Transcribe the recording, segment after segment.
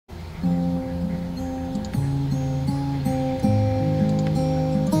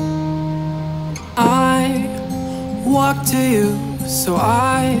talk to you so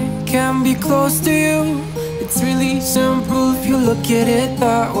I can be close to you. It's really simple if you look at it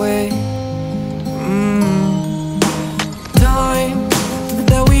that way. Time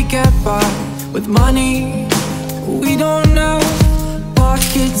that we get by with money we don't know.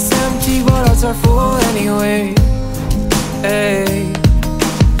 Pockets empty but hearts are full anyway. Hey,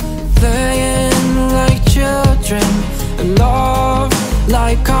 playing like children and love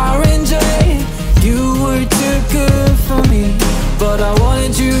like orange. You were too good for me, but I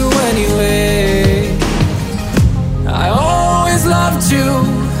wanted you anyway. I always loved you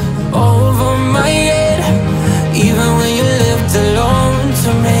over my head, even when you lived alone to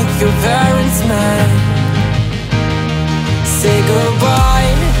make your parents mad. Say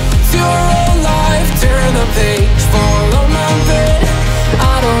goodbye to your old life, turn the page, follow my bed.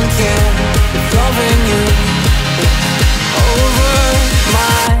 I don't care if loving you over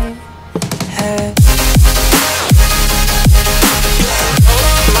my head.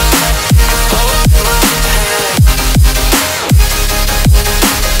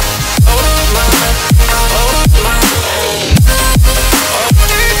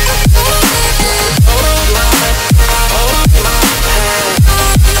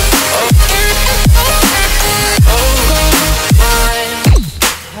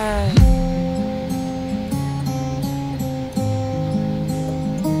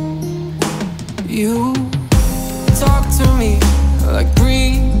 You talk to me like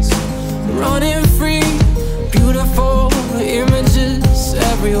breeze, running free, beautiful images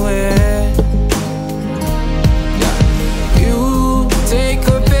everywhere. Yeah. You take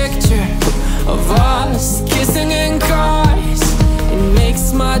a picture of us kissing in cars, it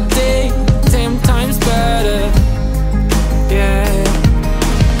makes my day 10 times better. Yeah,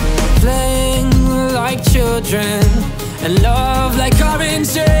 playing like children and love like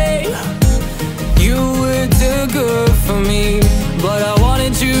orange. You were too good for me, but I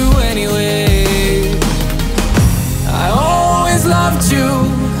wanted you anyway. I always loved you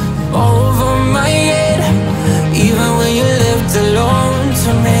over my head, even when you lived alone to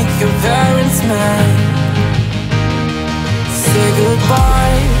make your parents mad. Say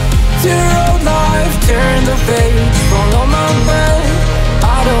goodbye to your old life, turn the page, follow my bed.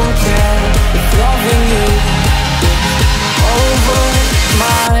 I don't care if loving you over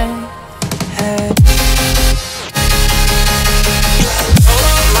my head.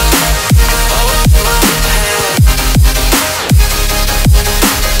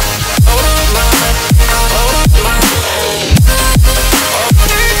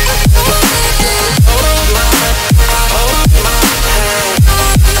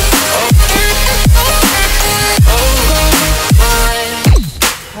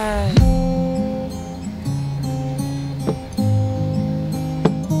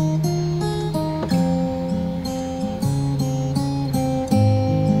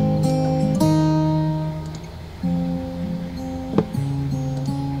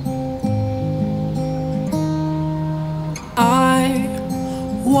 I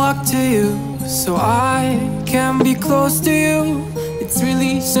walk to you so I can be close to you. It's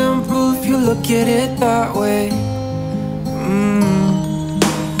really simple if you look at it that way.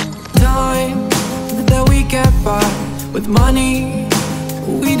 Time that we get by with money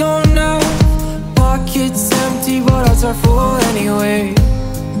we don't know. Pockets empty but hearts are full anyway.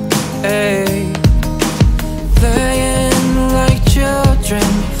 Hey, playing like children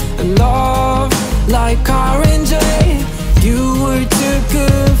and love like orange. You were too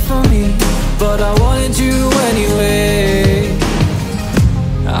good for me, but I wanted you anyway.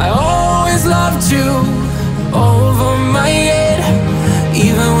 I always loved you over my head,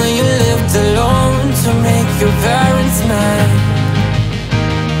 even when you lived alone to make your parents mad.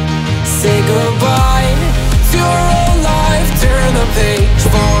 Say goodbye to your old life, turn the page,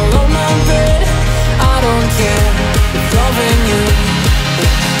 follow my bed. I don't care if loving you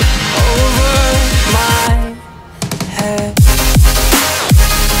over my head.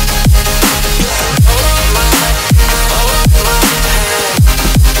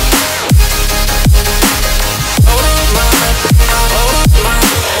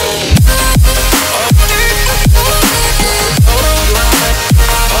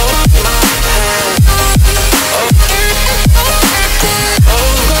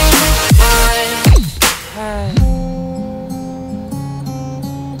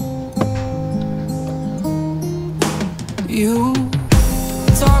 You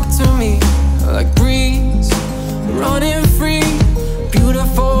talk to me like breeze, running free,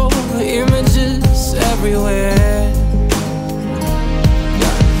 beautiful images everywhere.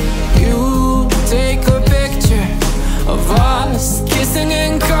 Yeah. You take a picture of us kissing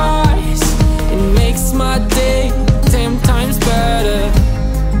in cars, it makes my day 10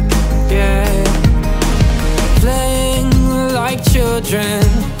 children,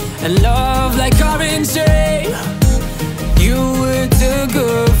 and love like RNG. You were too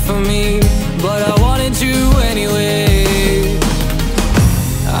good for me, but I wanted you anyway.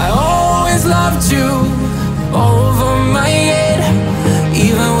 I always loved you over my head,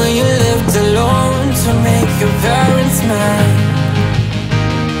 even when you lived alone to make your parents mad.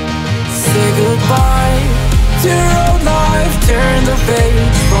 Say goodbye to your old life, turn the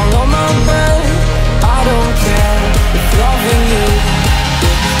page, follow my bed. I don't care if loving you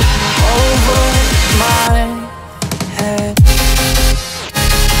over my head.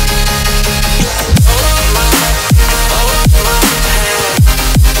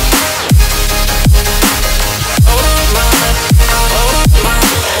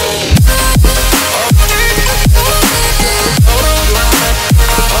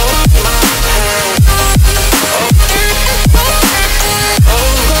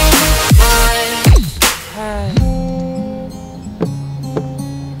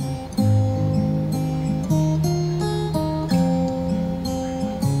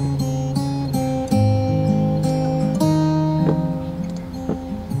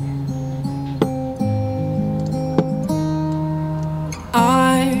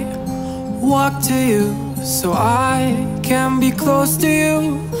 Walk to you so I can be close to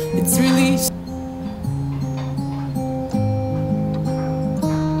you. It's really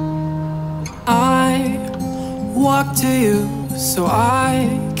I walk to you so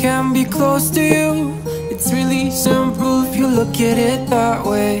I can be close to you. It's really simple if you look at it that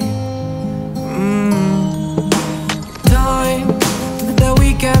way. Time that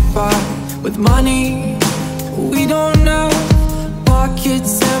we get by with money we don't know.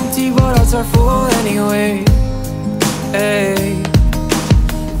 Pockets empty, but ours are full anyway. Hey,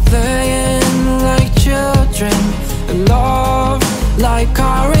 playing like children and love like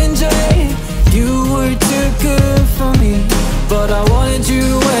RNG. You were too good for me, but I wanted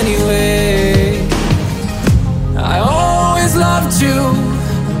you